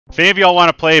If any of y'all want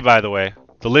to play, by the way,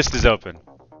 the list is open.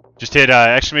 Just hit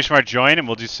exclamation mark join and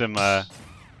we'll do some...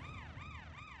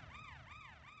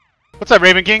 What's up,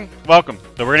 Ravenking? Welcome.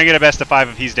 So we're going to get a best of 5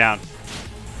 if he's down.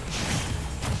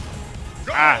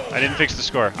 Ah, I didn't fix the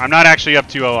score. I'm not actually up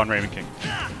 2-0 on Ravenking.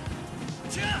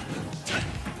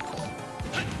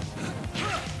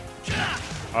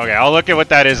 Okay, I'll look at what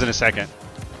that is in a second.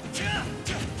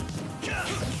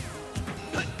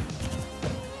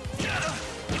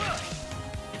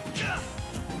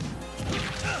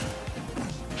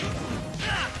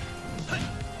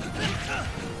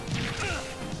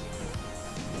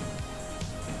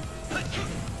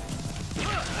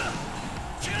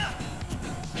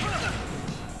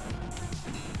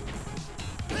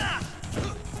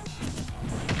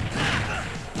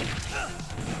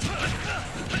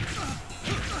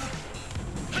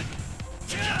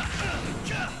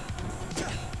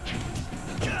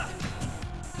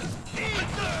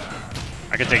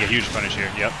 I could take a huge punish here,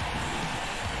 yep.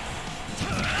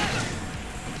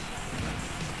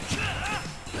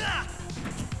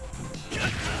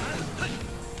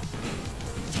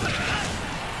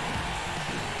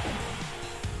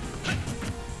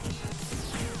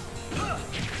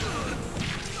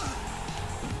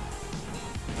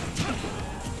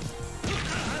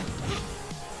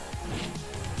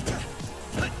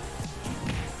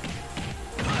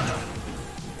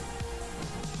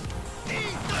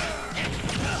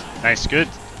 Nice, good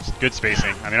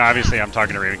spacing. I mean, obviously I'm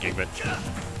talking to Ravenking, but...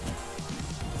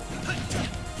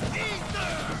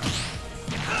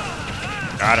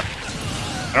 Got him.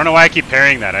 I don't know why I keep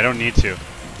parrying that. I don't need to.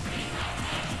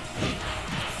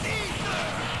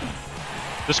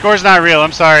 The score's not real,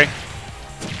 I'm sorry.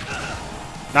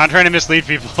 Not trying to mislead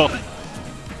people.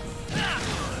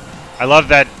 I love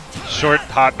that short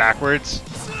hop backwards.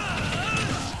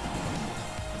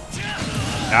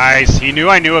 Nice, he knew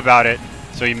I knew about it.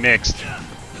 So he mixed.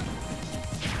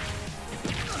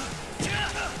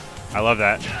 I love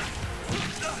that.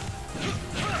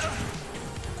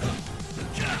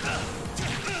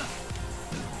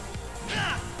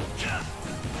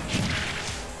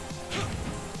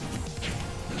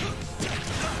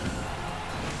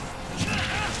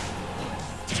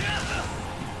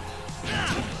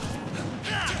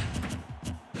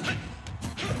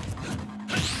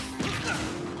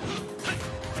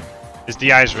 His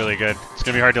DI is really good. It's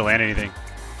gonna be hard to land anything.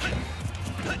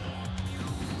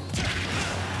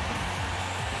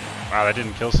 Wow, that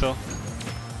didn't kill still.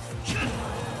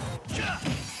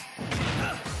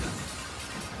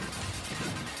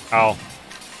 Oh.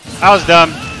 That was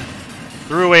dumb.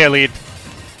 Threw away a lead.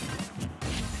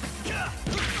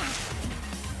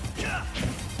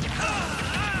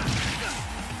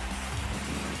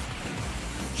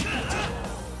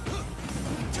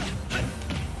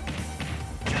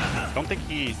 I don't think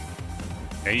he...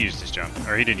 Yeah, he used his jump.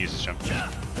 Or he didn't use his jump.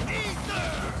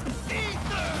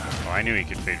 Oh, I knew he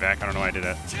could fade back. I don't know why I did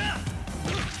that.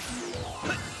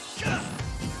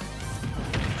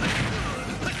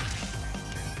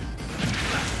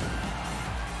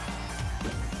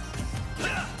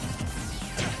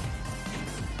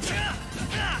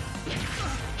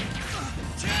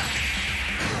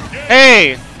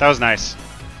 Hey! That was nice.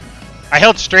 I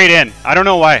held straight in. I don't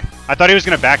know why. I thought he was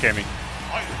going to back at me.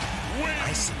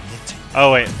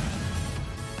 Oh, wait.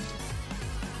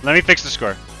 Let me fix the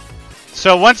score.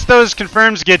 So once those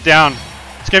confirms get down,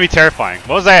 it's going to be terrifying.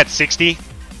 What was I at, 60?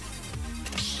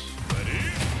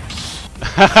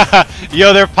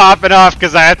 Yo, they're popping off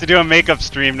because I have to do a makeup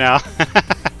stream now.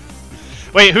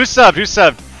 Wait, who subbed? Who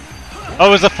subbed? Oh,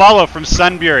 it was a follow from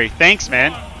Sunbury. Thanks,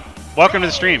 man. Welcome to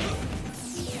the stream.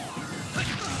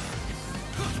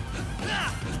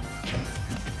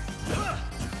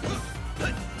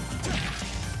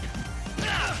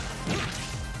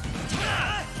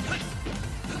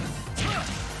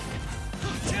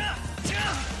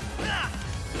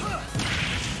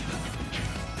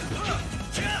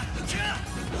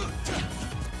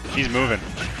 He's moving.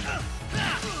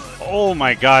 Oh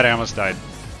my god, I almost died.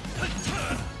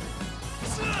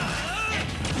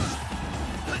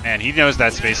 Man, he knows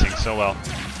that spacing so well.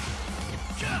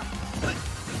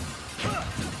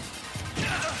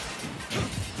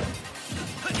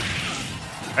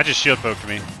 That just shield poked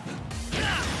me.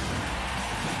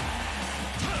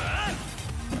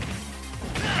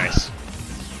 Nice.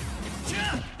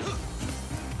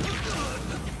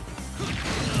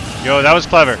 Yo, that was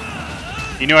clever.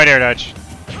 He knew I'd air dodge.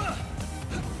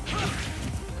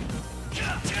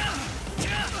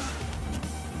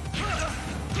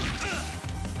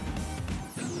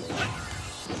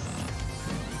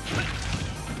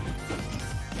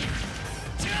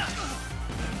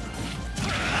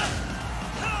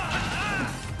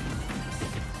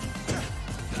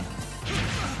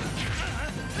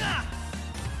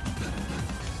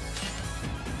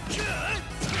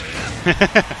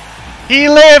 He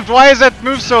lived! Why is that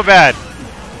move so bad?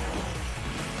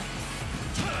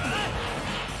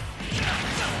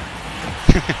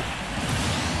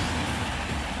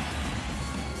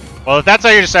 Well, if that's how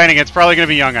you're deciding, it's probably going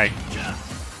to be Young Ike.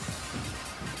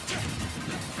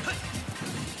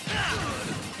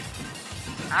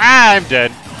 Ah, I'm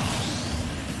dead.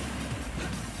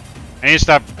 I need to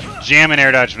stop jamming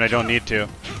air dodge when I don't need to.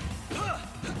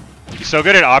 He's so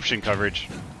good at option coverage.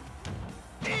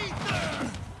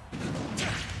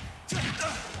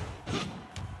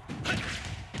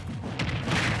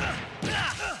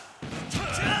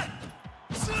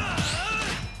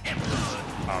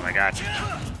 Oh my god.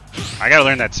 I gotta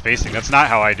learn that spacing. That's not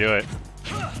how I do it.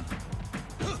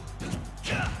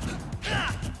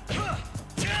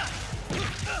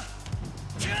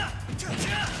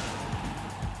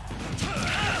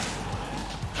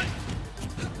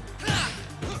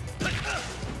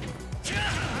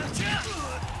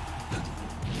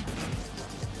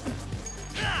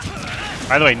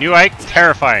 By the way, new Ike,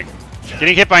 terrifying.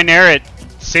 Getting hit by Nair at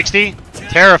 60,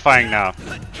 terrifying now.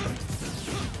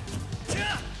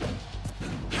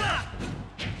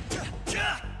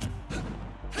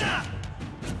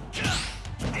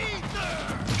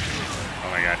 Oh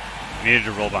my god. I needed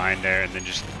to roll behind there and then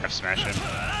just F smash him.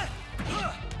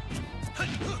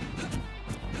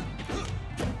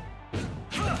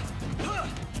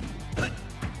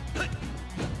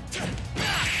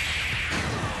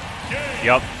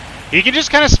 Yup. He can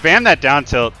just kind of spam that down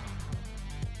tilt.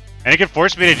 And it can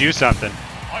force me to do something.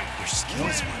 Your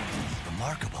skills were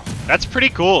remarkable. That's pretty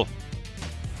cool.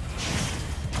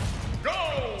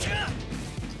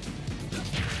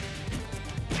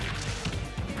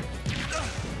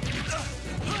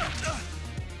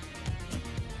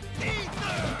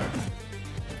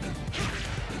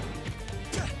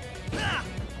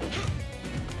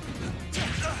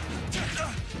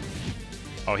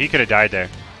 Oh, he could have died there.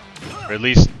 Or at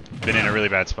least been in a really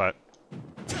bad spot.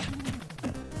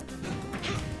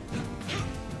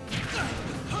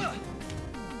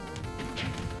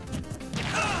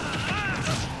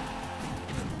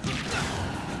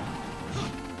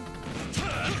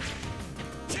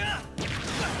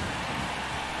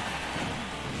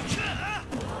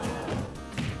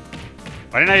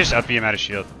 Why didn't I just up him out of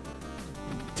shield?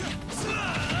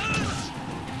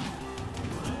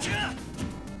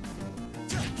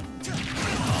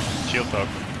 Shield poke.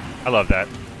 I love that.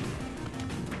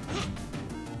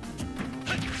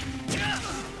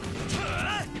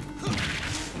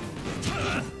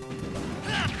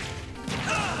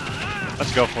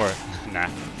 Let's go for it. Nah.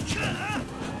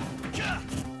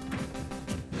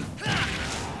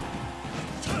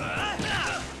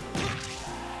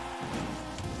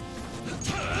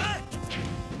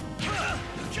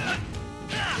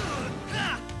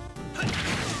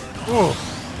 Ooh.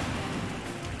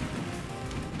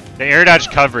 The air dodge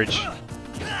coverage.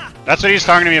 That's what he was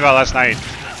talking to me about last night.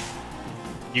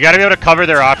 You gotta be able to cover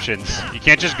their options. You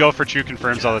can't just go for true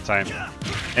confirms all the time.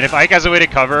 And if Ike has a way to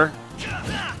cover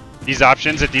these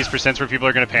options at these percents where people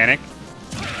are gonna panic,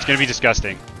 it's gonna be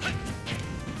disgusting.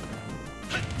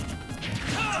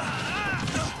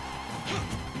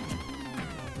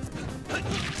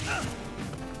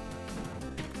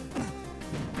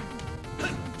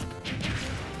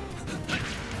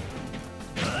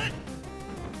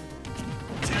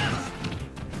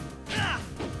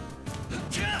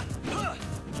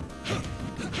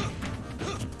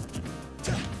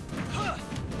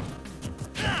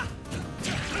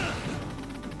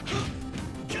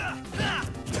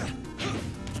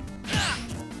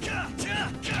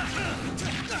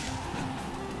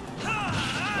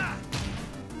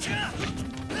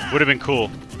 Would have been cool.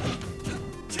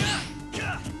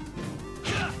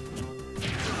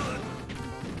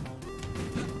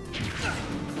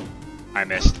 I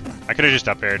missed. I could have just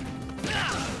up aired.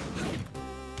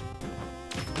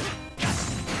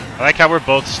 I like how we're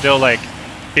both still like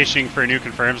fishing for new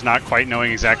confirms, not quite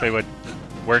knowing exactly what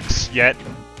works yet.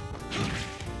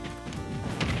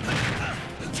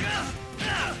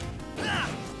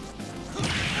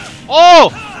 Oh!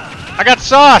 I got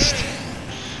sauced!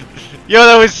 Yo,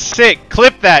 that was sick.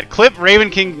 Clip that. Clip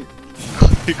Ravenking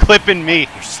clipping me.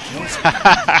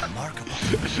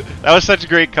 That was such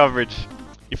great coverage.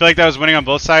 You feel like that was winning on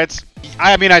both sides?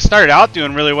 I mean, I started out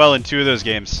doing really well in 2 of those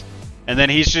games. And then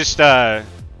he's just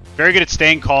very good at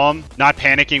staying calm, not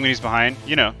panicking when he's behind.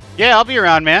 You know. Yeah, I'll be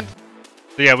around, man.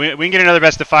 So yeah, we can get another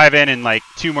best of 5 in like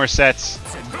 2 more sets.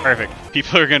 Perfect.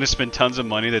 People are going to spend tons of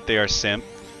money that they are simp.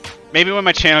 Maybe when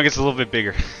my channel gets a little bit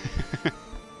bigger.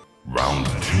 Round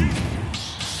 2.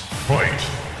 Fight.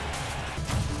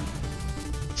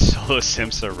 Solo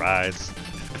Simps arise.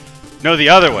 No, the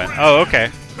other one. Oh, okay.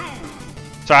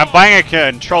 So I'm buying a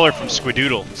controller from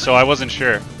Squidoodle, so I wasn't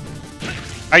sure.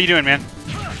 How you doing, man?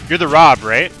 You're the Rob,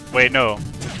 right? Wait, no.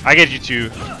 I get you two.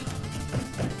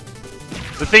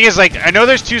 The thing is, like, I know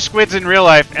there's two squids in real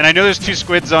life, and I know there's two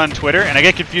squids on Twitter, and I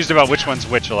get confused about which one's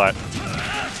which a lot.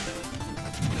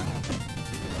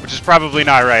 Which is probably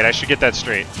not right. I should get that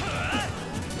straight.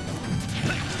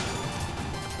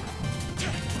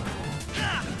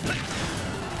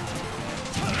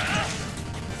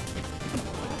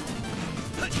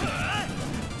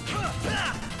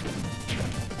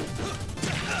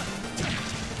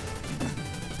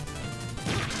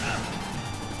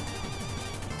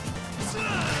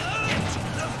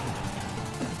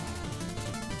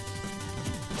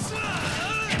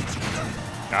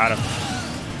 Got him.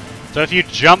 So if you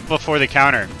jump before the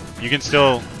counter, you can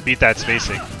still beat that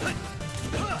spacing.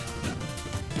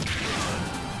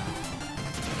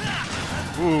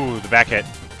 Ooh, the back hit.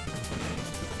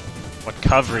 What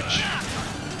coverage.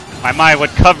 My, what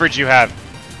coverage you have.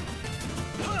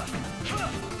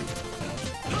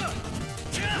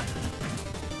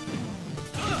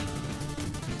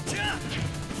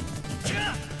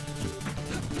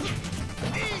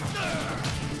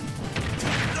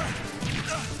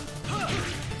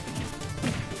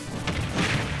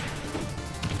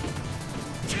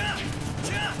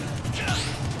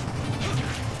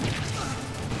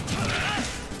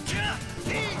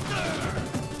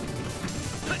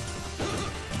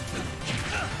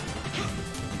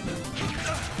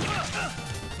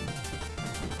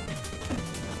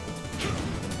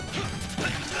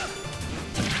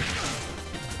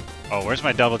 Oh, where's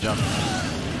my double jump?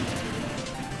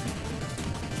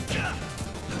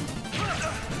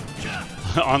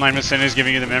 Online Vicinity is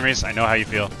giving you the memories. I know how you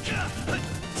feel.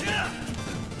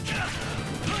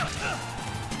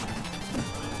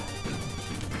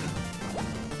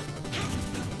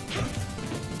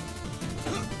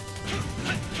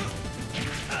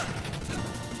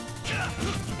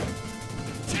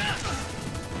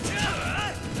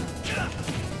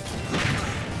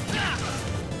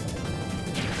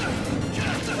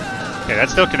 Okay,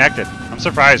 that's still connected. I'm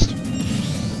surprised.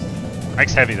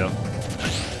 Mike's heavy though.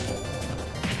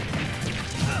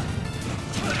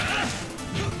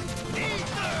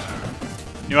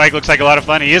 New Ike looks like a lot of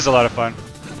fun. He is a lot of fun.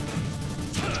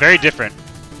 It's very different.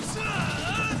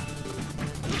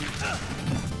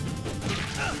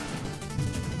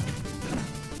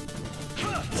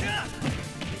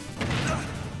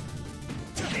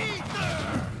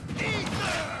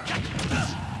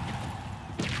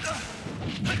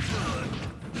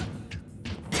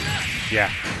 Yeah.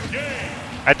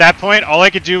 At that point, all I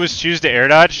could do was choose to air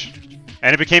dodge,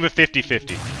 and it became a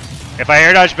 50-50. If I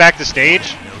air dodge back the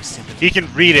stage, he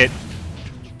can read it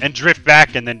and drift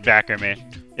back and then back air me.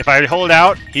 If I hold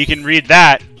out, he can read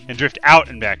that and drift out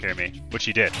and back air me, which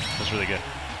he did. That was really good.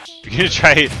 You're gonna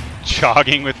try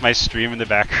jogging with my stream in the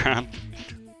background?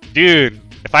 Dude,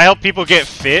 if I help people get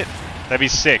fit, that'd be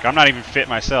sick. I'm not even fit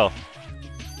myself.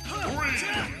 3,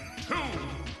 2,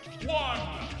 1,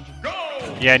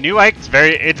 go! Yeah, New Ike's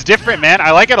it's different, man. I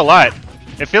like it a lot.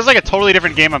 It feels like a totally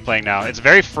different game I'm playing now. It's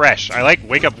very fresh. I like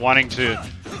wake up wanting to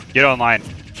get online.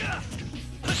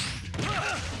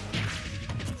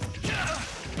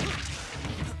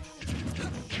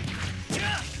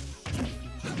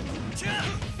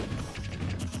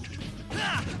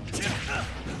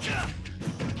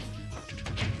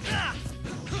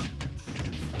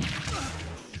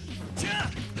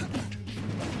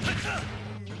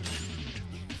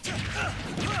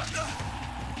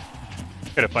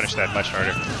 Could have punished that much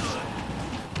harder.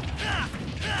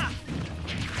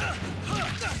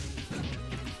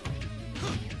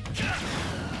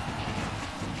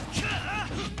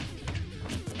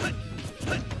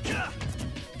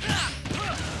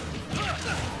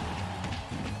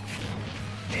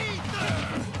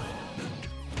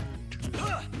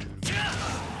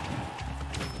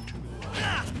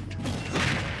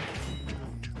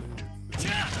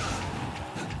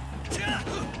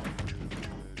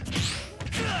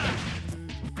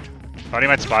 Thought he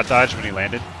might spot dodge when he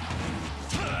landed.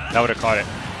 That would have caught it.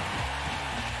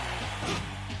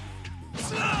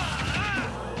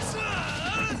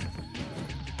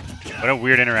 What a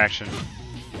weird interaction.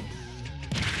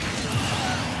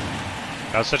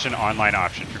 That was such an online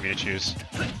option for me to choose.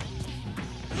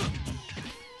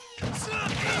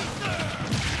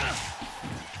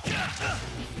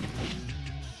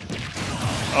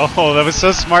 Oh, that was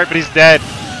so smart, but he's dead.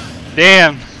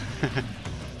 Damn.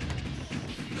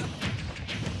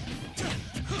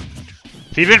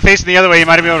 If he'd been facing the other way, he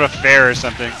might have been able to fair or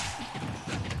something.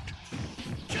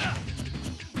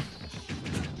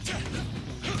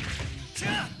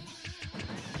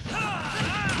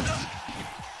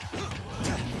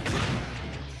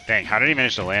 Dang, how did he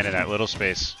manage to land in that little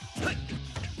space?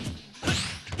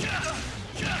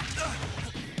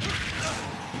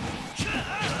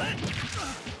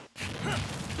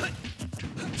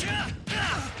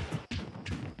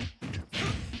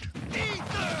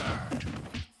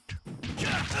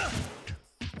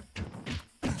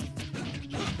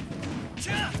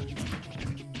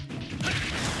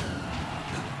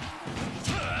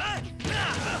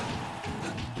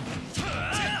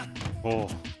 Oh.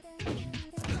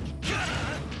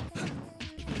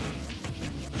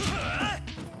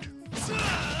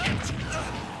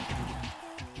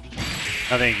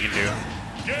 Nothing you can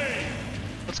do.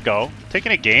 Let's go.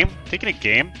 Taking a game. Taking a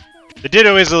game. The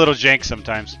Ditto is a little jank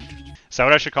sometimes. Is that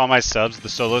what I should call my subs? The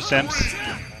solo sims?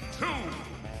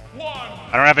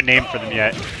 I don't have a name for them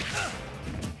yet.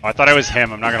 Oh, I thought I was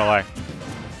him. I'm not gonna lie.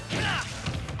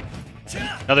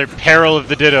 Another peril of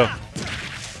the Ditto.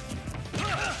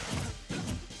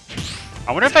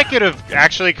 I wonder if I could have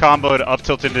actually comboed up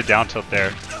tilt into down tilt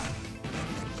there.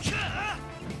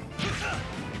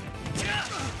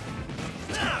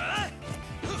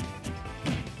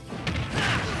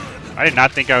 I did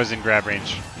not think I was in grab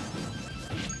range.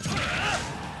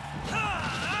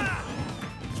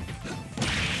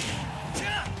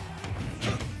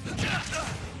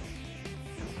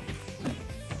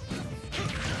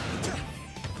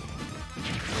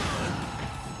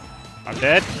 I'm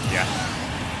dead? Yeah.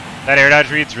 That air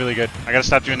dodge read's really good. I gotta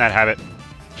stop doing that habit.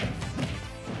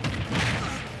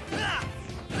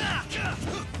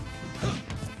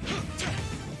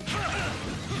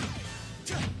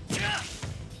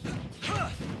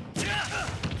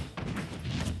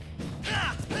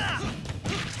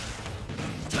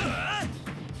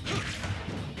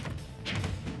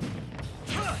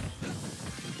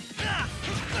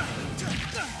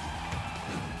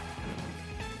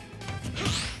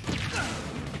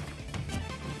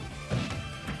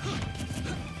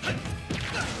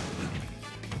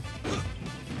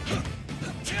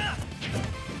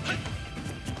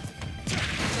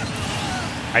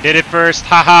 I did it first,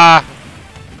 haha!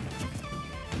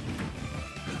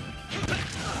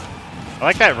 I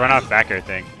like that run off back air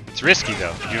thing. It's risky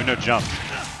though, you have no jump.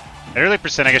 At early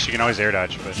percent I guess you can always air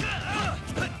dodge, but...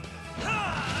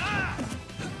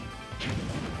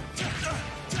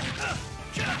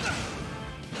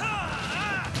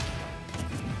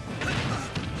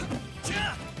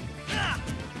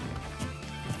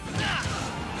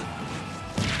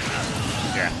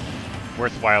 Yeah,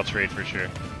 worthwhile trade for sure.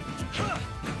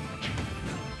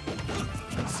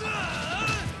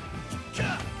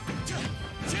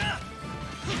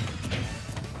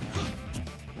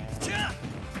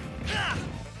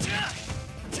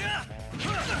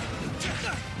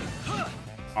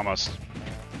 Almost.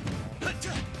 I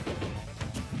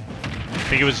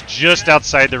think it was just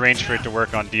outside the range for it to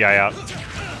work on DI out.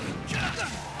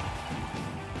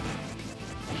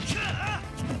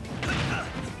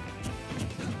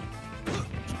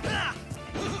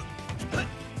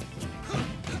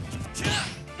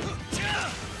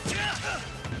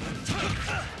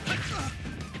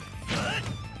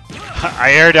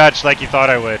 I air dodged like you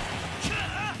thought I would.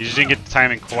 You just didn't get the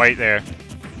timing quite there.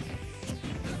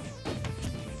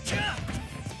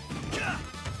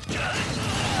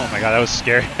 Oh my god, that was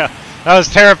scary. That was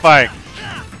terrifying.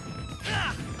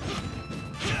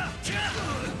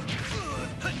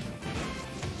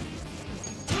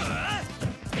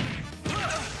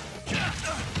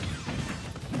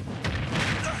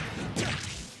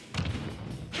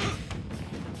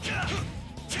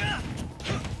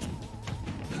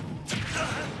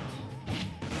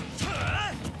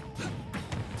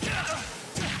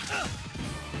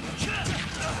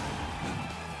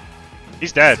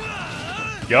 He's dead.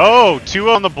 Yo, 2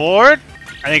 on the board?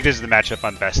 I think this is the matchup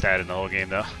I'm best at in the whole game,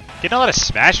 though. Getting a lot of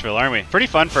Smashville, aren't we? Pretty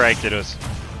fun for Ike Dittos.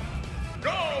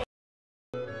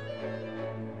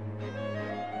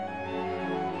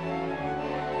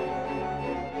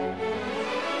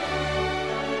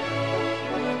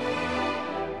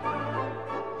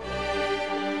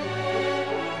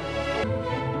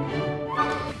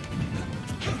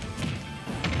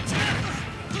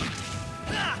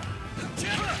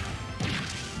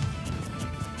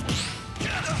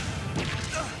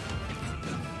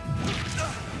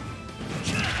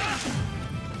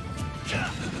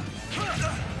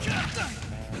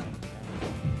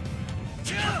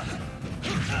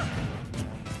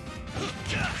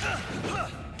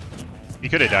 He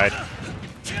could have died.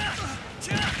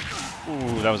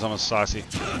 Ooh, that was almost saucy.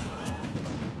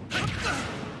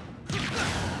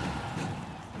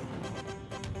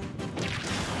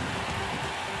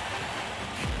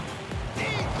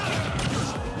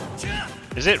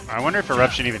 Is it? I wonder if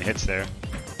Eruption even hits there.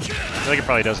 feel like it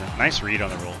probably doesn't. Nice read on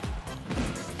the roll.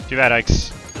 Too bad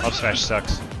Ike's up smash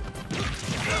sucks.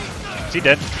 Is he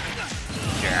dead?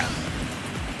 Yeah.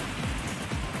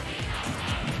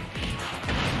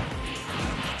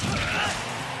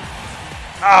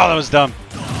 Oh, that was dumb.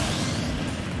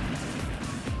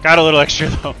 Got a little extra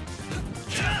though.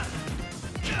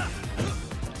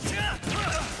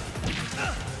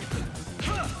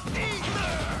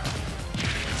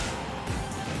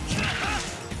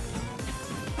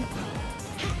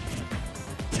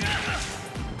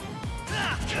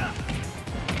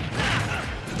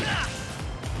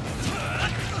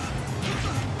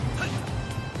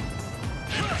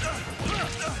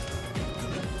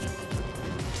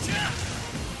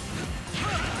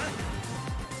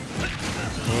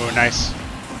 Ooh, nice.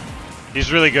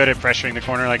 He's really good at pressuring the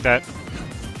corner like that.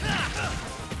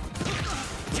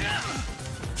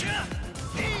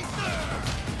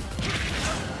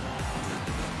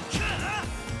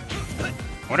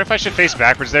 I wonder if I should face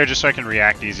backwards there just so I can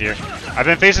react easier. I've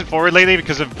been facing forward lately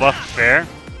because of buff fair.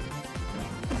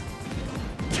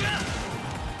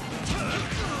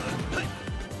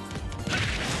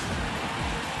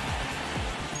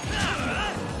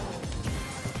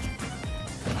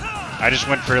 I just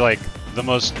went for like the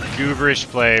most gooberish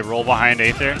play, roll behind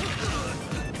Aether.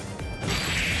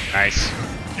 Nice.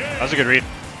 That was a good read.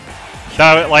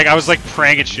 That, like, I was like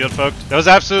praying it shield poked. That was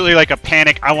absolutely like a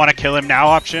panic, I want to kill him now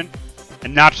option,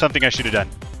 and not something I should have done.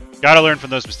 Gotta learn from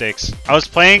those mistakes. I was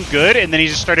playing good, and then he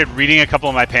just started reading a couple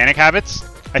of my panic habits.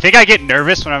 I think I get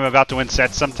nervous when I'm about to win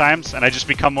sets sometimes, and I just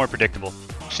become more predictable.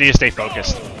 Just need to stay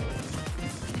focused.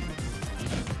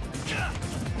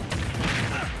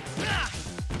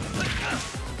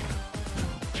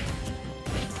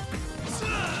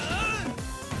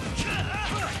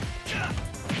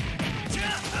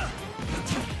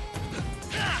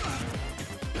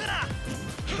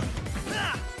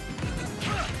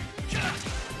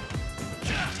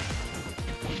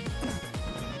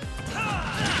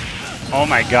 Oh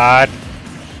my god.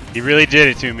 He really did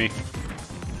it to me.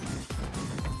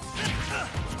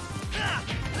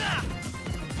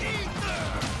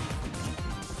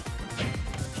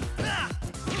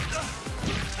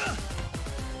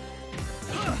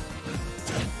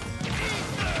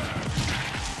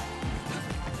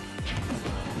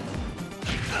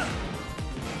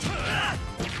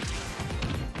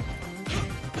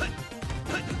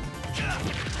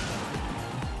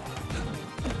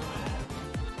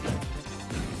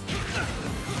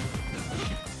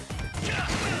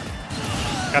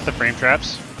 Got the frame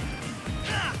traps.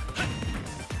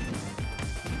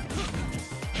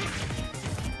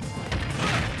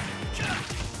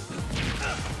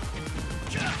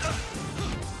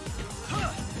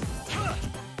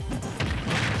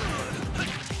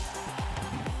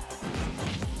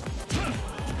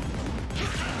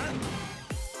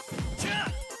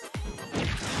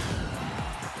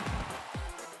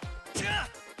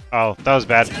 Oh, that was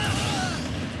bad.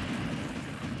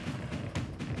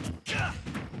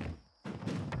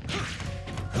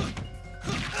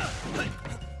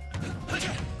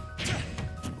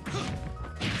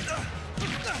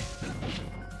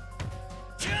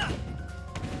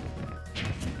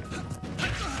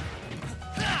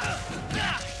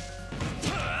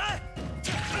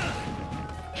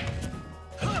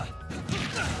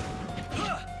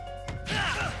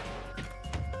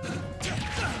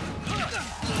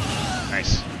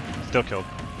 Nice. Still killed.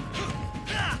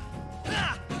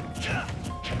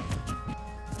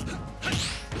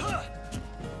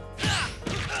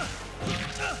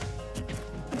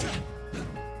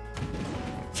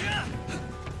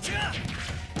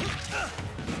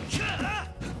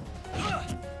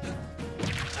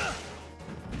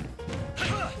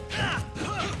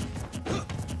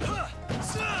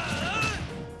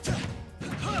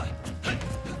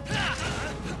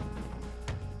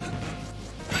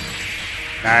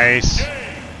 Nice.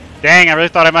 Dang, I really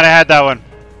thought I might have had that one.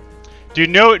 Dude,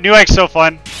 new X's so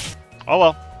fun. Oh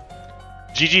well.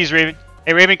 GG's, Raven.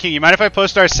 Hey, Ravenking, you mind if I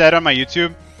post our set on my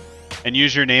YouTube and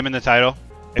use your name in the title?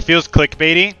 It feels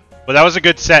clickbaity, but that was a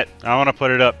good set. I want to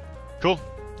put it up. Cool.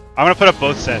 I'm going to put up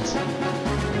both sets.